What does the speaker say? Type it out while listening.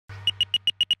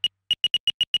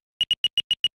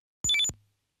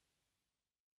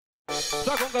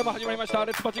さあ今回も始まりました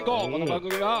レッツパチンコ。この番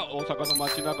組は大阪の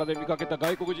街中で見かけた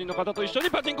外国人の方と一緒に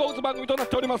パチンコを打つ番組となっ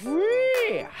ております。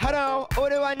ハロー、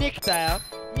俺はニックだよ。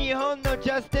日本のジ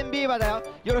ャスティン・ビーバーだよ。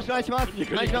よろしくお願いします。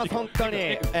お願いします、本当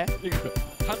に。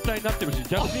反対になってるし、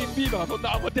ジャスティン・ビーバーがそん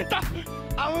な、もう出た。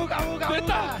あうがうが出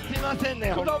た。すいません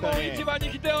ね。黒門市場に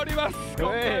来ております。今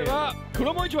回は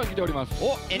黒門市場に来ております。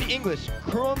お、in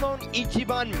English、Kuromon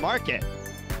Ichiba Market。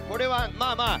これは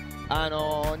まあまあ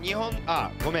日本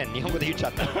ごめん日本語で言っちゃ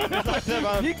った。ニ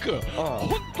ック、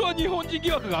本当は日本人疑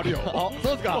惑があるよ。そ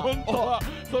うですか。本当は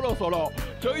そろそろ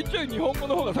ちょいちょい日本語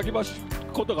の方が先走る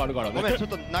ことがあるからね。ごめんちょっ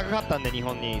と長かったんで日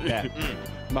本にいて。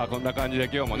まあこんな感じで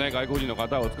今日もね外国人の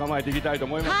方を捕まえていきたいと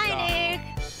思いますが。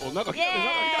お、なんか来たよ。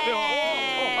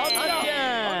あん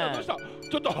たどうした？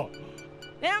ちょっと。登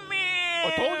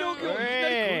場今日いきな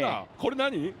り来るな。これ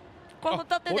何？これホ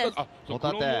タテです。黒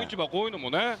門市場こういうの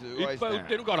もねいっぱい売っ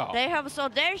てるから。They have so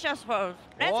delicious food.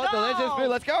 Let's go. Delicious food.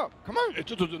 Let's go. Come on.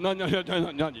 ちょっと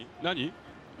何？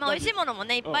まあ美味しいものも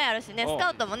ねいっぱいあるしね、スカ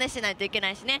ウトもねしないといけ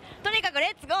ないしね。とにかく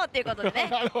レッツゴーっていうことでね。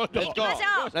行きまし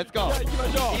ょう。Let's go. 行きま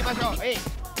しょう。行きましょ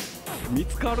う。見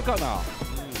つかるかな。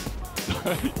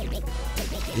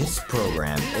This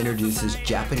program introduces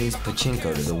Japanese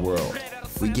pachinko to the world.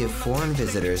 We give foreign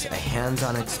visitors a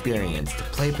hands-on experience to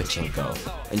play pachinko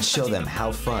and show them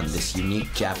how fun this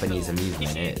unique Japanese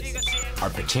amusement is.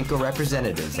 Our pachinko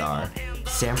representatives are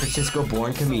San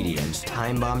Francisco-born comedians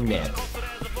Timebomb Nick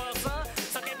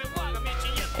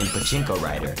and pachinko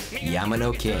writer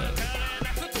Yamano King.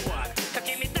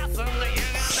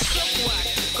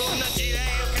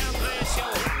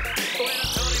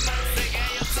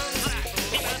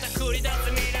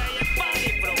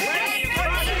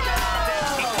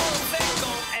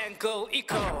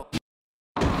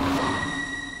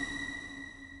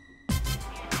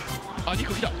ニッ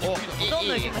ク来た。どん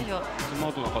どん行きましょう。スマ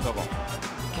ートな方が。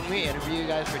Can we interview you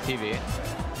guys for TV?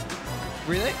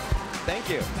 Really?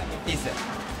 Thank you. Ethan.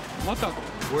 また。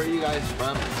 Where are you guys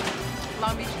from?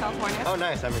 Long Beach, California. Oh,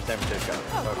 nice. I'm from San Francisco.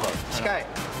 Oh, close. Sky,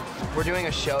 we're doing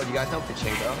a show. Do you guys know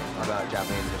Pachinko? About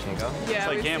Japanese Pachinko? Yeah,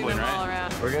 like gambling, all right?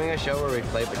 around. We're doing a show where we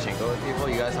play Pachinko with people.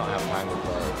 You guys don't have time to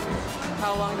play.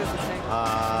 How long does it take?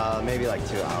 Maybe like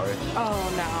 2 hours. Oh,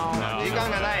 no. 時間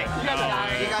がない。時間が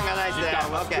ないですね。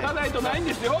作らないとないん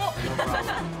ですよ。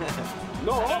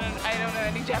No? I don't know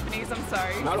any Japanese, I'm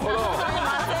sorry. なるほど。わ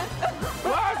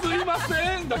あ、すいま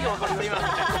せんだけわかりました。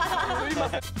すいま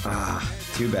せん。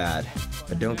Too bad.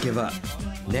 But don't give up.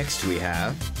 Next we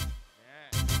have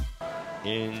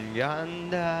In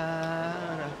Yanda.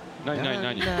 何？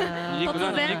ニ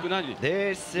ック何？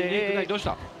どうし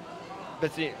た？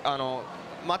別に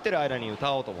待ってる間に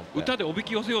歌おうと思って。歌でおび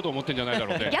き寄せようと思ってんじゃないだ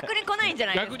ろうね。逆に来ないんじゃ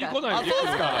ないですか。逆に来ない。そうで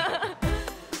すか。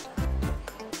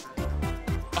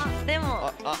で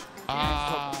も。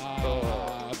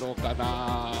どうか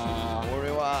な。俺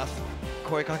は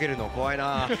声かけるの怖い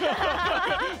な。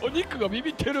お肉がビビ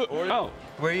ってる。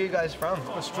Where are you guys from?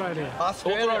 Australia.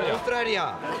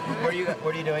 Australia. What are you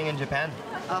doing in Japan?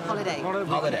 Holiday.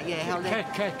 Holiday.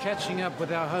 Catching up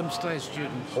with our homestay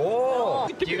students. Oh,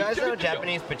 do you guys know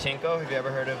Japanese Pachinko? Have you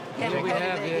ever heard of? Yeah, we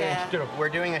have. Yeah. We're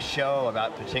doing a show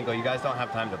about Pachinko. You guys don't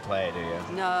have time to play, do you?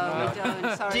 No, we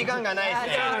don't. Sorry. 時間がないです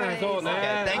ね。そうね。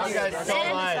 Thank you guys so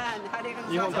much.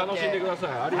 日本楽しんでください。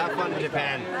Have fun in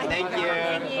Japan. Thank you.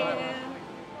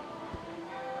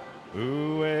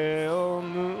 上を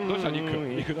向いてどうしたニ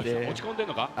ック？どうした？落ち込んでん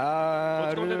のか？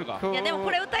落ち込んでんのか？いやでも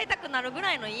これ歌いたくなるぐ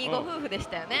らいのいいご夫婦でし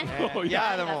たよね。い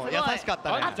やでも優しかっ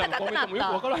たね。あったかくなった。よ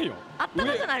くわからんよ。あった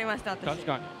かくなりました私。確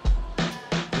かに。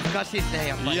難しいですね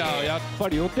やっぱり。いややっぱ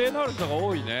り予定のある人が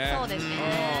多いね。そうです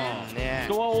ね。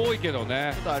人は多いけど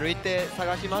ね。ちょっと歩いて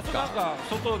探しますか。なんか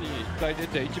外に一回出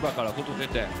て市場から外出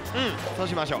て。そう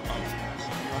しましょう。行き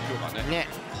ましょうかね。ね。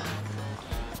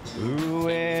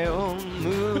上を向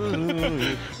い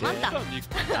て。また。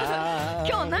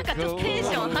今日なんかちょっとテンシ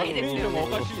ョンハイですよね。お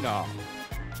かしいな。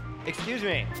Excuse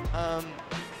me.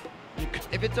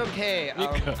 If it's okay,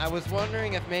 I was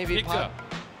wondering if maybe.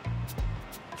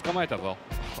 捕まえたぞ。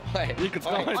ニック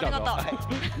捕まえたぞ。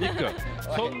ニック、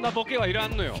そんなボケはいら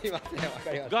んのよ。すいません、わ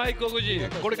かりました。外国人、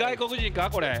これ外国人か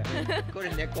これ。これ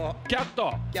猫。キャッ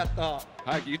ト。キャット。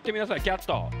はい、言ってみなさい、キャッ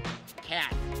ト。キャ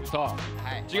ット。そう。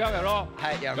違うやろ。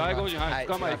はい、外国人、はい、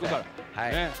捕まえ行くから。は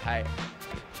い、はい。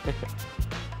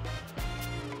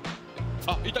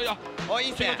あ、いたいた。お、い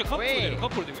いっすね。カップルで、カッ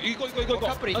プルで、行こう。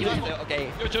カップル行きますよ。オッケ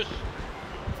ー。よし。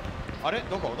あれ、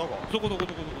どこ？どこ。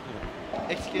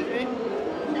Excuse me.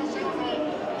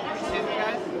 Excuse me,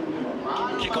 guys.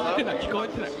 聞こえてない。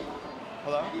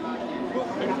Hello.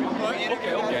 Okay.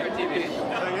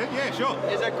 Yeah, sure.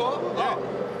 Is that cool? Yeah.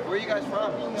 Where are you guys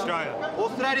from? Australia.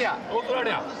 Australia.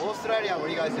 Australia. Australia. What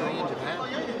are you guys doing in Japan?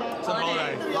 Some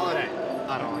holiday. Holiday.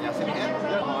 休みね。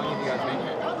How long have you guys been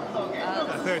here?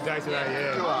 Third day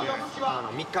today, 今日 yeah.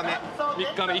 は3日目。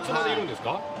3日目いつまでいるんです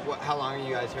か？ How long are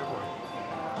you guys here for?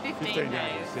 15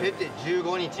 days.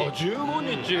 15日。あ、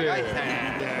15日。長いです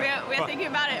ね。We're thinking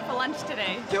about it for lunch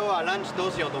today. 今日はランチど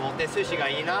うしようと思って寿司が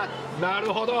いいな。な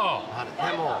るほど。で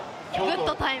も京グッド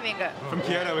都。タイミング。 From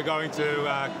Kyoto, we're going to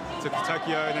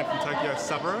Tokyo, and then from Tokyo,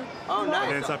 Sapporo, Oh, and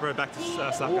then nice. Sapporo back to お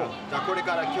Osaka. じゃあこれ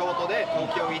から京都で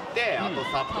東京行ってあと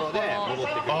札幌で戻っ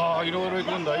てくる。ああ、いろいろ行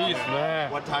くんだ。いいですね。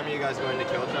 What time are you guys going to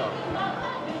Kyoto?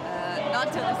 Not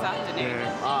till this afternoon.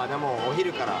 Yeah. ああでもお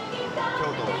昼から京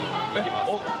都に行きま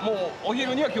す。もうお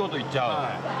昼には京都行っちゃう。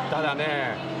はただ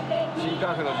ね、新幹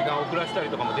線の時間を遅らせたり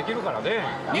とかもできるからね。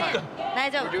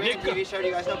大丈 We're 夫。 doing a TV show. Do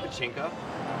you guys know Pachinko?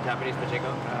 Japanese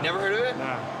Pachinko? Never heard of it?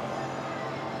 No.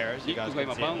 ニックが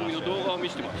今番組の動画を見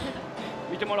せてます。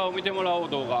見てもらおう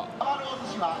動画。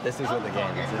 This is what the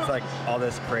game is. It's like all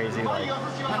this crazy like.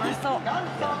 楽しそう。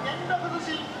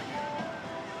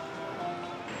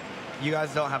 You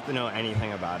guys don't have to know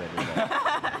anything about it.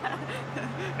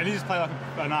 And you just play like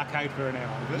an arcade for an hour,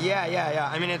 is it? Yeah.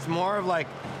 I mean, it's more of like,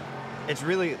 it's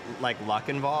really like luck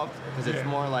involved because it's Yeah.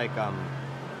 more like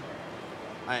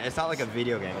it's not like a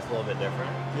video game. It's a little bit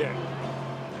different. Yeah.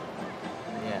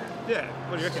 Yeah. Yeah.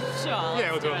 What do you reckon? Sure.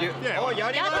 Yeah, we'll do it. Yeah. Oh,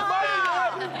 やりましょう。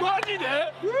マジで？よ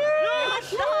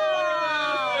し。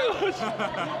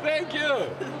Thank you。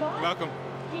 Welcome.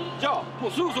 じゃあも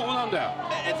うすぐそこなんだよ。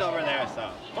 It's over there, so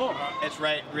お、 it's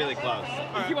right, really close.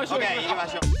 行きましょう。 Okay, 行きま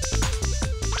しょ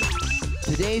う。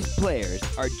Today's players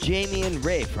are Jamie and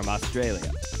Ray from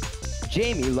Australia.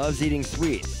 Jamie loves eating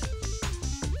sweets.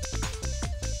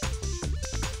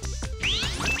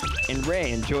 And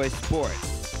Ray enjoys sports.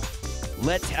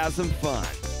 Let's have some fun.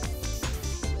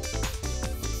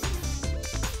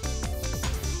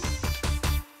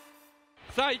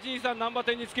 さあ、123ナンバ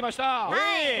ー10につきました。はい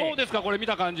どうですかこれ見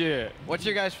た感じ。 What's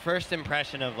your guys' first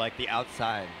impression of like the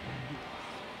outside?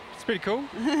 It's pretty cool.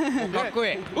 かっこい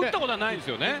い。打ったことはないんです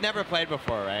よね。 Never played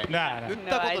before, right? Nah, 打 no. っ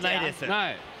たことないです。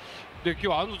ない。で今日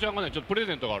はあのちゃんがねちょっとプレ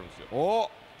ゼントがあるんですよ。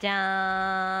お、じ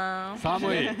ゃーん。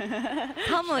寒い。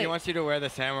寒 He い。 wants you to wear the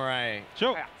samurai.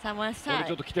 Sure. 寒いこさいれ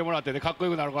ちょっ。と着てもらってねかっこ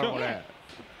よくなるからこれ。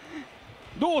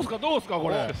どうすかこ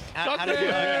れ。だって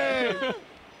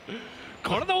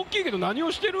体大きいけど何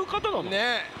をしてる方なの？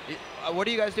ね。What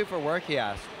do you guys do for work? He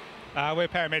asked. We're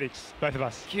paramedics, both of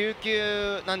us. 救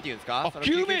急なんて言うんですか？あ、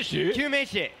救命士？救命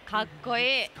士。かっこ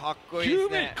いい。かっこいいです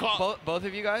ね。救命か Both of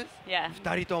you guys? Yeah.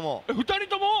 二人とも。二人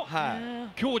とも？は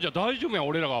い。今日じゃ大丈夫や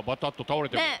俺らがバタッと倒れ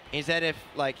ても。ね。 He said if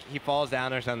like he falls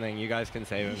down or something, you guys can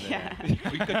save him. Yeah.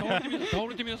 一回倒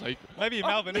れてみなさい。 Maybe in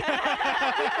Melbourne.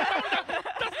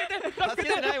 助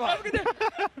けてないわ。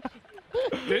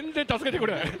全然助けてく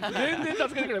れ。全然助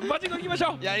けてくれ。パチンコ行きまし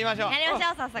ょう。やりましょう。やりまし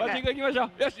ょう早速。パチンコ行きましょ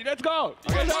う。よし、レッツゴー。行き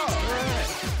ましょ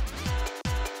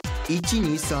う。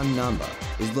 Ichi-Nissan Namba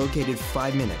is located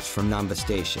 5 minutes from Namba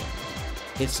Station.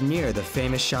 It's near the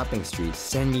famous shopping street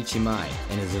Sennichimai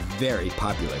and is a very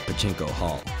popular pachinko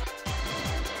hall.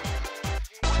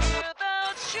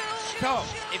 So,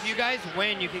 if you guys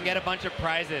win, you can get a bunch of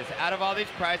prizes. Out of all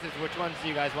these prizes, which ones do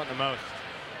you guys want the most?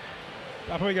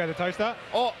 I'll probably go to toaster.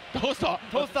 お、トースター。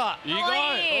トースター。意かわ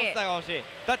外。いいトースターが欲しい。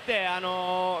だって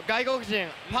外国人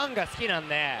パンが好きなん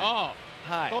で。あ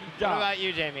はい。じゃあ What about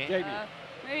you, Jamie? Jamie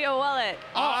Maybe a wallet.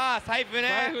 ああ、財布ね。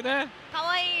財布ね。か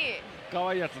わいい。可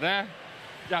愛いやつね。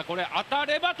じゃあこれ当た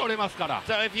れば取れますから。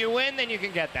 So if you win, then you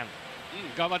can get them.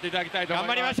 頑張っていただきたいと思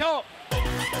頑います。張りましょ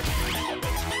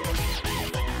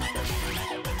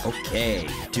う。 Okay,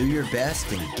 do your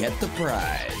best and get the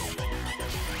prize.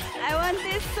 I want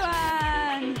this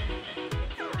one.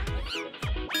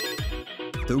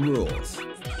 The rules.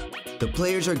 The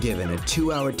players are given a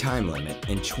 2-hour time limit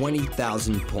and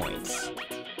 20,000 points.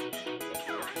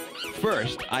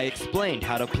 First, I explained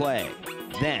how to play.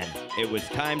 Then, it was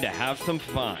time to have some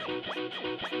fun.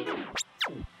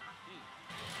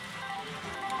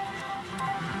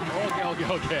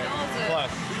 OK。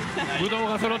 Plus. ぶどう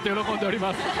が揃って喜んでおり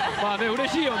ます。まあね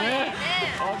嬉しいよね。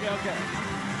OK。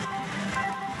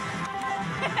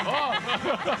あ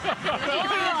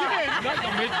なんか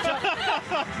めっ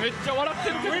ちゃ笑って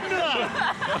るけど。そ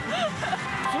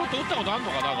れって打ったことあん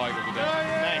のかな外国で。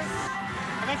Nice.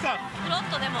 Next up. フロ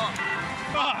ットでも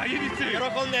You need to. 喜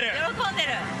んでる。喜んでる。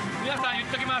皆さん言っ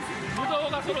ときます。ぶど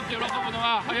うが揃って喜ぶの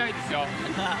は早いですよ。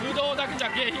ぶどうだけじゃ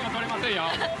景品は取れませんよ。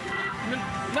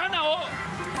7を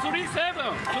37で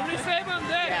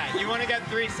Yeah, you want to get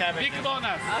 3-7. ビッグボー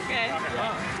ナス。 Okay.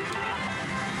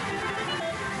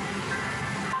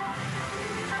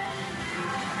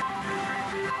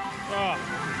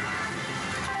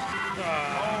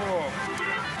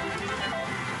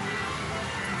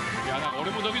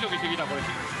 ぎなこれ。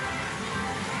使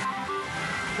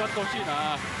ってほしい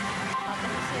な。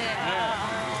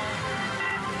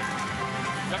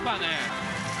やっぱね、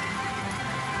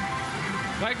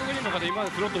外国人の方今ま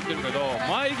でスロット売ってるけど、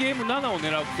マイゲーム7を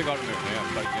狙う癖があるのよね、やっ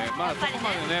ぱりね。まあそこ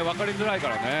までね分かりづらいか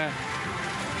らね。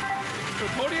と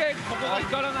りあえずここが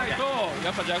光らないと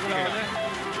やっぱジャグラーはね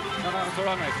なかなか取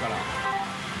らないですから。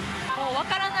もう分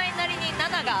からないなりに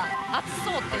7が熱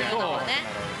そうっていうのがね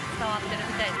伝わってる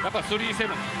みたいです。やっぱ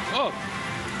37。お、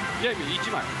ジェイミー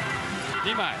1枚、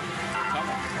2枚、3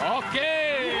枚。オッケー。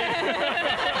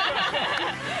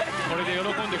これで喜ん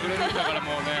でくれるんだから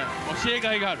もうね、教え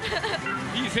がいがある。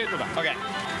いい生徒だ。オッケー。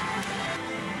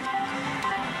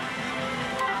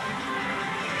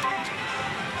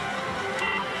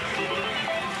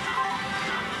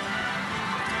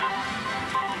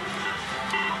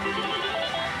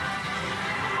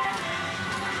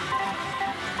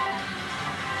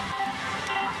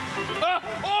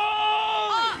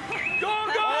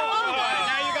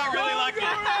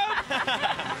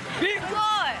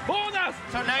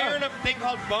So now you're in a thing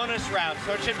called bonus round,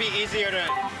 so it should be easier to.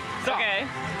 Okay.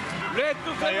 Red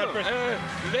to 7.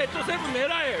 Red to 7 狙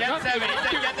え。Get 7.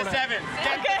 Get the 7.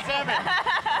 Get the 7.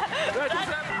 Red to 7.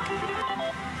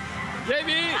 ジェイ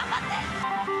ミー。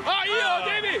あ、いいよ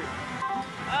ジェイミー。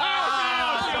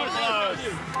あ、よしよし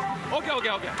よし。オッケーオッケ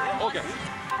ーオッケーオッケー。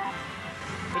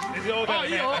あ、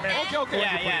いいよ。オッケーオッケー。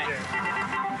Yeah, yeah.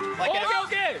 オッケーオッ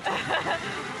ケー。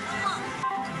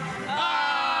あ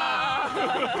あ。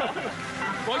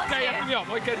もう一回やってみよう。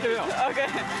もう一回やってみよう。オッケー。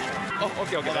オッ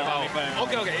ケーオッケー。オッ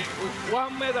ケーオッケー。ワ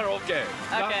ンメダルオッケー。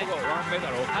ワンメダ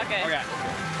ルオッケー。オッケー。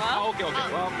あ、オッケーオッケ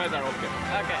ー。ワンメダルオッケー。オ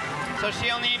ッケー。So she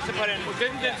only needs to put in.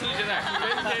 全然通じてない。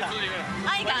全然通じて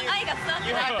ない。愛が伝わって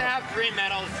You ない。 have to have 3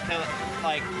 medals to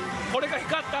like. これが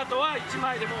光った後は1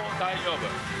枚でも大丈夫。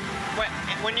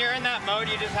When you're in that mode,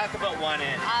 you just have to put 1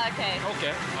 in. Okay. オッ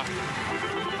ケー。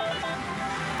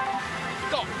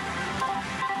ゴー。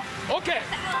オッケー。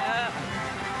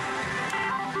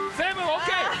セブンオッ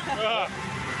ケー。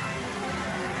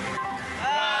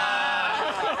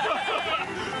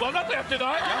わざとやって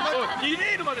ない？リ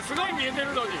レールまですごい見えて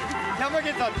るのに。山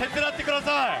毛さん手伝ってくだ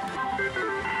さい。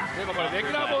でもこれレギ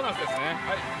ュラーボーナスですね。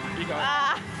はい、いい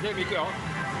か。ジェイミーいくよ。はい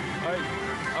は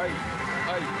い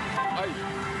はいはい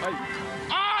はい。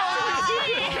ああ！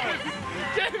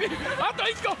ジェイミーあと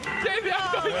1個。ジェイミーあ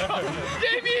と1個。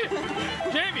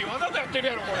ジェイミーわざとやってる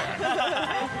やろこれ。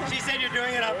She said you're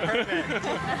doing it on purpose.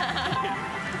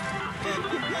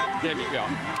 ジェイミーいくよ。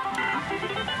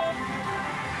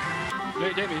ジ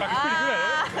ェイミー。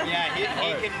Yeah,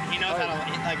 he knows how to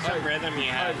like some rhythm he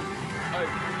has. はい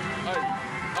はい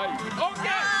はい。オッケ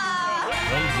ー。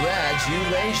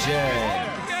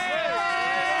Congratulations!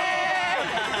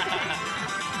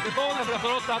 ボーナスが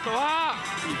揃った後は、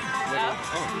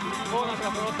ボーナス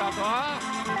が揃った後は、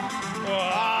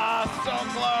so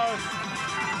close.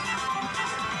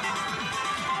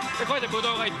 でこうやってブ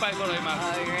ドウがいっぱい揃いま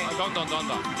す。どんどん出てく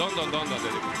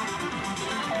る。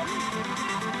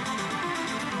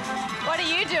What are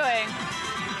you doing?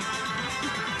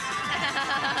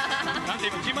 なんて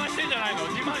今自慢してんじゃないの？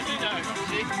自慢してんじゃないの？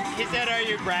 He said, "Are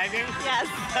you bragging?" Yes.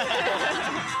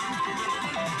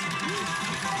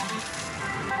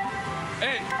 N、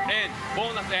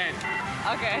ボーナス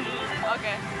N。Okay.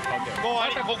 Okay. もうま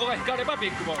たここが光れば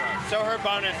ビッグボーナス。So her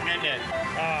bonus ended.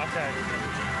 Okay.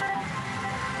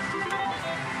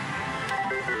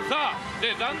 さあ、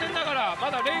で残念ながら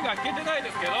まだレイが引けてない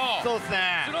ですけど、そうです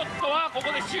ね。スロットはこ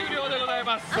こで終了でござい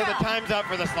ます。So the time's up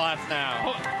for the slots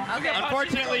now.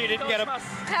 Unfortunately, you didn't get a.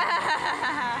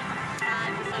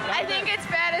 I think it's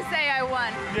fair to say I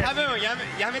won. 多分や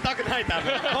めたくない多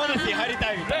分。ボーナスに入り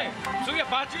たいみたい。で、次は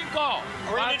パチンコ。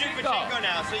 We're gonna do pachinko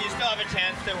now, so you still have a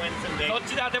chance to win some big. どっ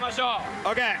ちで当てましょう。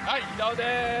 Okay. はい、どう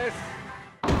です。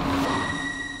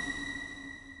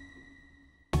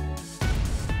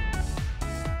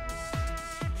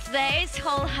Today's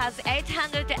hall has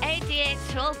 888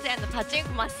 slots and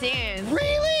pachinko machines.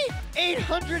 Really?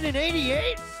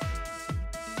 888?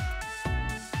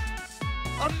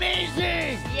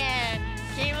 Amazing! Yeah.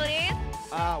 Can you believe?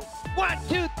 1,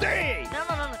 2, 3! No.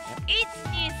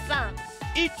 123.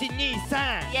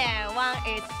 123. Yeah, one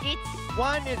is each.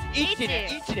 1 is 1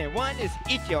ね。1ね。1 is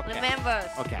 1. Okay. Remember.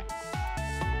 Okay.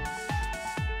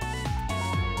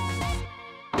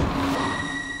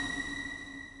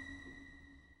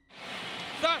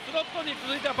 さあ、スロットに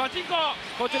続いてはパチンコ。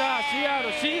こちら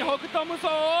CR 新北斗無双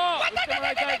を打っても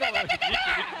らいたいと思います。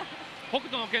北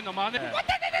斗の拳の真似。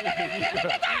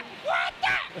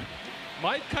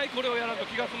毎回これをやらんと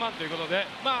気が済まんということで、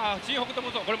まあ新北斗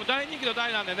無双これも大人気の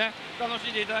台なんでね、楽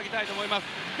しんでいただきたいと思います。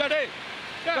じゃあレイ。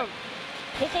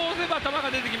ここ押せば球が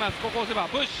出てきます。ここ押せば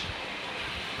プッシュ。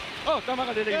球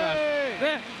が出てきます。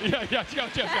ね、いやいや違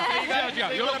う。喜んでる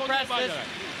場合じゃない。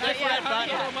でこれハン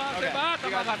ドルを回せば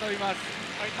球が飛びます。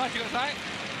回してください。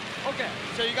OK。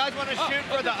So you guys want to shoot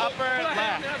for the upper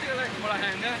left? ここら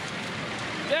辺ね。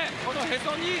でこのへ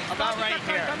そに球が入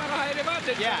れば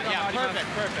出てくるのがあります。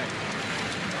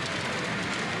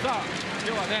さあ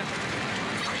今日はね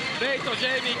レイとジ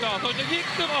ェイミーとそしてニッ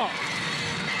クも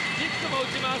打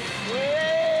ちます。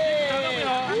頼むよ。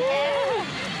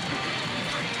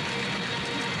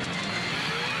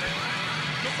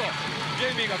ちょっとジェ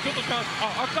イミーがちょっとチャンス。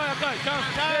赤いチャン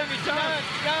ス。ジェイミーチャン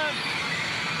ス。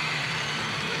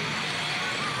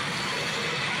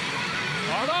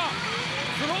あら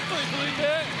スロットに続いて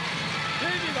ジ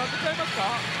ェイミーが当てちゃいますか。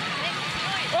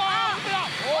ああ当て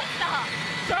た。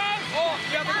チャン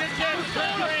ス。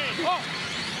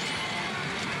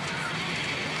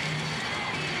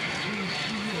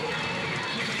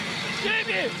ジェイ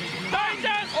ミー大チ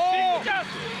ャンス。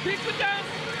ビッグチャンス。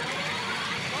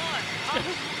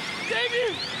ジェイミ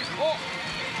ー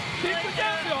ビッグチャ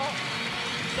ンスよ。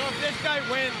So if this guy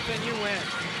wins, then you win.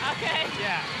 Okay.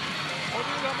 Yeah. オリュ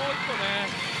ーがもう一個ね。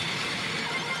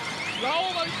ラ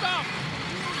オウがいった。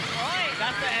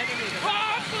That's the enemy.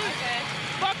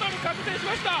 バトル確定し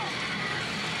ました。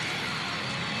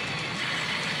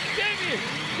ジェイミ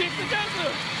ービッグチャンス。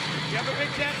You have a big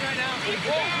chance right now.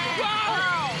 わ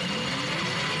ー。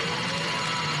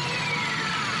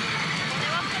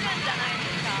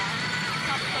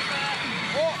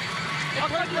It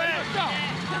turned red. It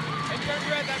turned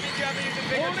red. That means you have an even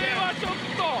こ bigger れは chance. ちょっ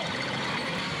と。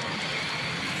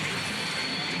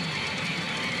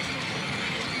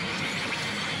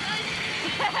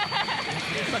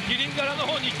キリン柄の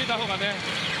方に行ってた方がね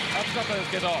熱かったで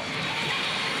すけど、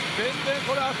全然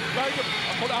これ大丈夫。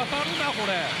これ当たるな。こ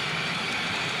れ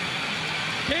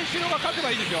ケンシロウが勝てば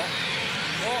いいですよ。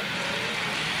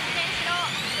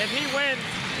If he wins.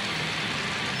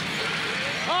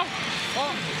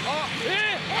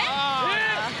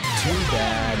 Too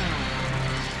bad.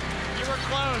 You were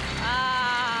close.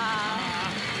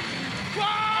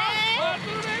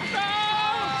 外れた。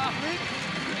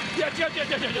いや違う。当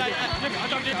たっ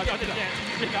てない。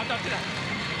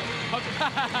う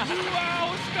わ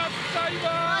惜しかった今。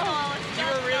You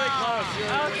were really close.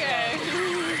 Okay。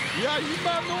いや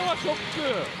今のはショック。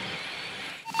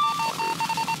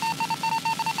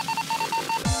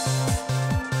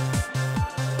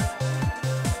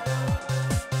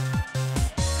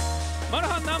マル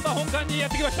ハンナンバー本館にやっ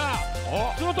てきました。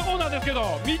スロットコーナーですけ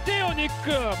ど見てよニッ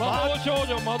ク。魔法少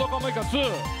女マドカモイカ2。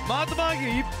マッドマギ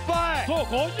ーいっぱい。そう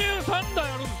53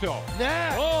台あるんですよ。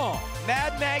ね。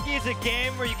Mad Maggie is a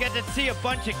game where you get to see a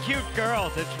bunch of cute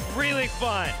girls. It's really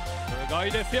fun. すご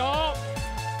いですよ。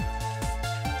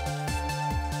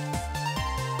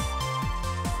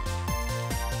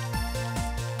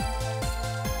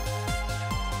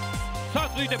さあ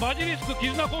続いてバジリスク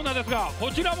絆コーナーですが、こ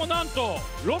ちらもなんと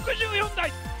64台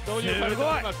導入されて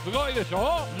おります。すごいでし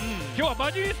ょ。今日は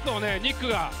バジリスクをねニック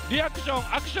がリアクショ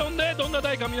ンアクションでどんな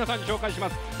台か皆さんに紹介しま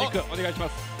す。ニックお願いしま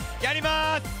す。やり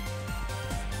ます。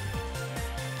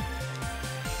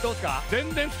どうですか。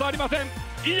全然伝わりません。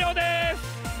以上で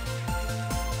す。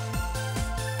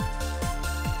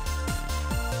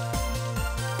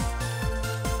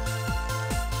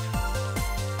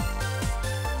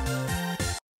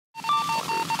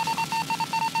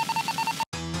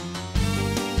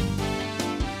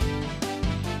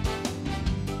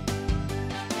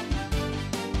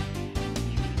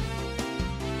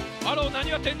ハローな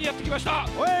にわ店にやってきました。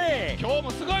今日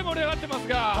もすごい盛り上がってます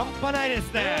が半端ないで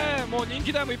すね。もう人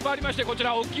気台もいっぱいありまして、こち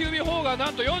ら置き指砲がな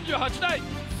んと48台。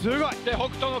すごい。で北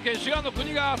斗の県滋賀の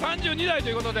国が32台と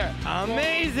いうことでア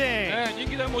メイジング、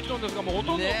人気台ももちろんですが、もうほ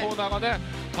とんどのコーナーがね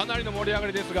かなりの盛り上が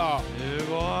りですが、す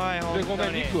ごい。でごめ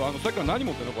んニック、さっきから何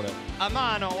持ってんのこれ。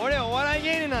俺お笑い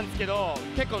芸人なんですけど、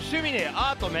結構趣味で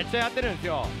アートめっちゃやってるんです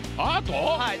よ。アート？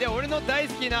はい。で俺の大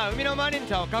好きな海のマリン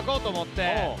ちゃんを描こうと思っ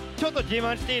てちょっと自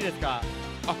慢していいですか。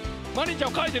マリンちゃん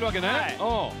を描いてるわけね。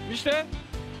見して。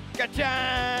ガチ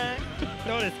ャーン。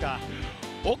どうですか。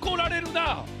怒られる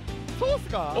な。そうっす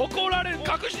か。怒られる。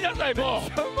隠しなさい。もうめ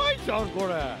っちゃうまいじゃんこ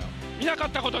れ。見なかっ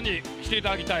たことにしていた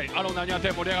だきたい。アローなにわ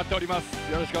店盛り上がっておりま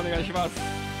す。よろしくお願いします。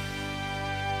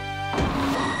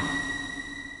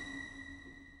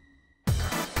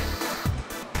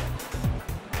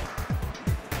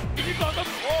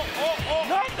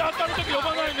なんで当たるとき呼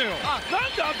ばないのよ。なんで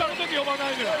当たるとき呼ばな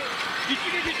いのよ。一撃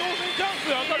当選チャンス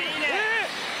当たる。ねえ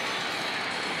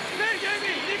ジェイミ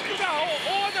ー、ニックが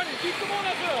大当たりビッグボー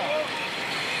ナス。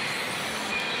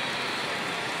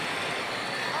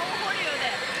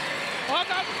当たっ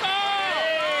た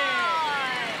ー。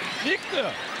ビッグ。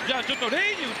じゃあちょっと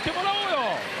レイに打ってもらおう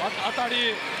よ。当た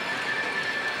り。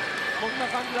こんな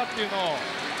感じだっていうのを。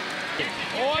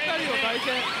大当たりを体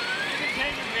験。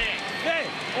レ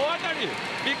イ、大当たり。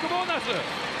ビッグボーナス。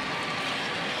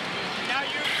Now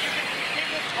you can kick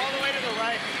this all the way to the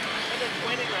right. It's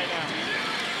winning right now.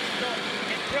 So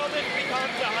until this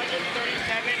becomes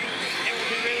 137, it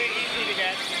will be really easy to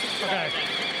get. Okay.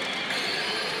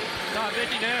 さあぜ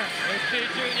ひね、ST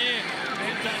中に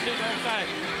連チャンしてください。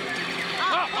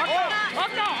あ、当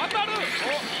たる。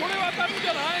これは当たるんじ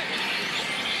ゃない？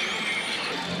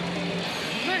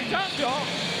ね、チャンスよ。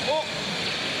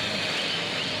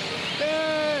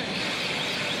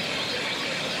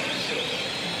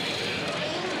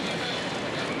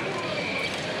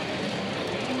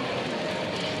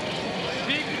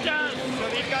Big chance. So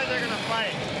these guys are gonna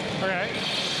fight. Okay.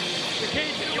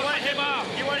 You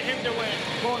want him to win.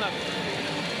 ボーナス。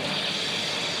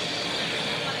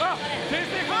あ、先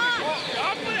制攻撃。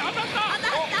当たった。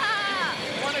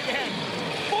One again.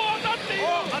 もう当たっている。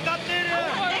当たっている。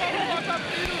当たって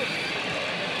いる。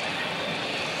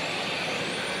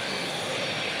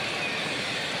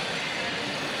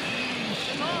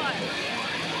すごい。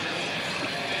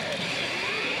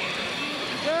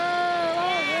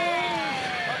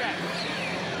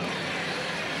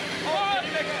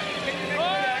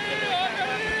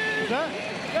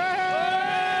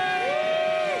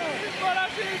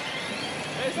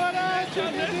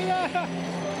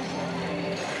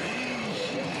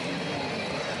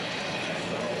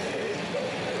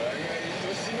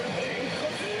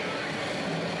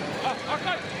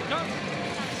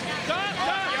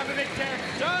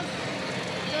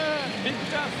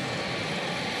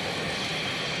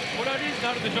これはリーチに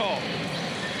なるでしょう。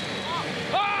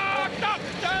ああ、来た。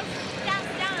チャンス。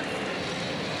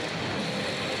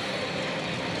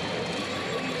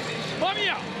マミ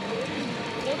ヤ。こ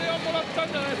れをもらった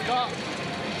んじゃないですか。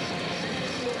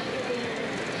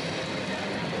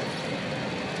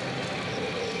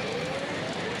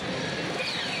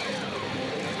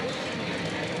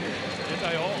出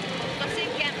たよ。真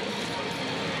剣。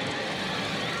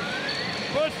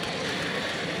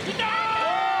来たー。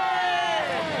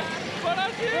素晴ら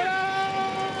しい。い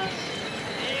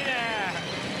いね。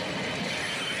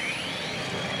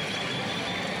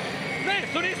ね、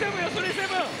3-7よ、3-7。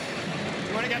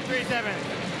You want to get 3-7.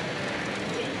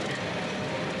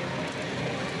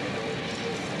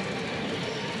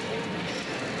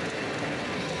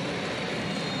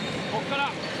 ここから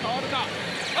変わるか。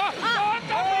あ、変わっ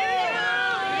た。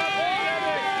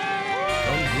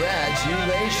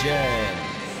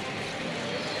Congratulations!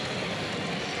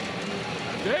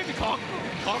 デイビーかっ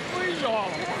こいいじゃん。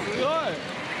すごい。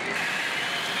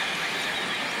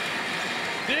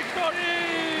ビクトリ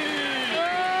ー。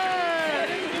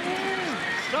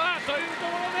さあというと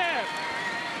ころで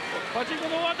パチンコ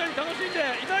の大当たり楽しんで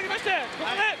いただきまして、ここ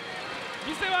で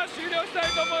店は終了したい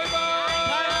と思います。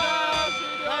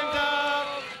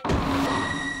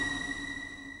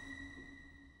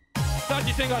さあ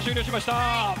実戦が終了しまし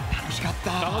た。楽しか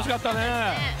ったね。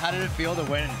How did it feel to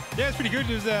win? Yeah, it's pretty good.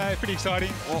 It was pretty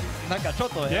exciting. なんかちょっ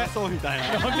と偉そうみたい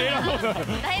な。なんで偉そうだ。だ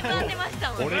いぶ当てまし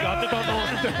たもんね。俺が当てたと思っ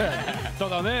て。た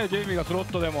だね、ジェイミーがスロ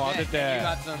ットでも当てて。You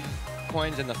got some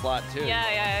coins in the slot too. Yeah.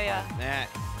 ね。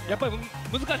やっぱり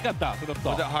難しかったスロット。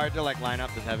Was it hard to like line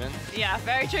up the sevens? Yeah,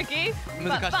 very tricky,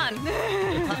 but 難しい。 fun.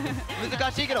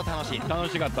 難しいけど楽しい。楽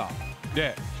しかった。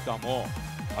で、しかも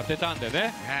当てたんで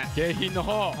ね。景品の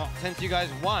方。Since you guys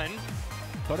won,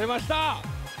 取れました。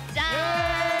じゃ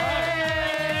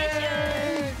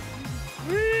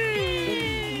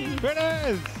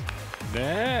Winners! ね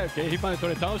え、景品まで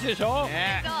取れ楽しいでしょ。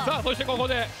ね。さあ、そしてここ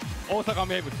で大阪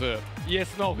名物イエ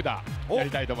スノー札やり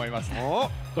たいと思います。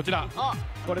こちら。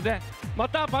これでま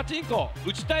たパチンコ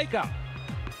打ちたいか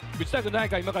打ちたくない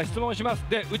か今から質問します。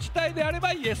で、打ちたいであれ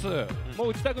ばイエス、もう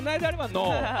打ちたくないであれば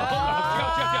ノー。違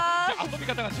う遊び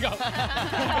方が違う。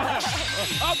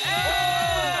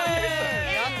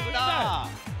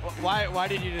Why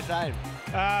did you decide? It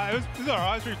was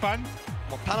alright. It was pretty fun.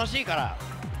 もう楽しいから。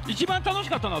一番楽し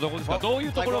かったのはどこですか。どうい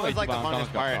うところが一番楽し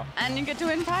かった。 And you get to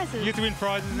win You prizes. get to win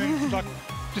prizes and like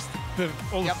just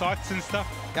all the Yep. sites and stuff.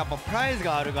 やっぱプライズ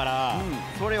があるから、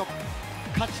それを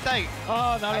勝ちたい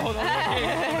ああ、なるほどね。か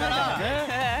ら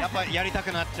やっぱやりた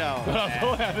くなっちゃう。そう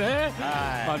やね。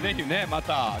はいまあぜひね、ま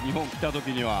た日本来た時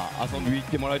には遊びに行っ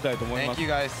てもらいたいと思いま Thank す。 you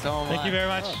guys so much. Thank you very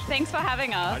much. Thanks for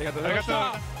having あ us. りがとうございまし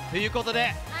た。ということ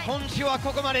で、今週は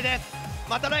ここまでです。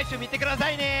また来週見てくださ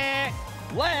いね。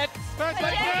Let's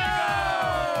Pachinko!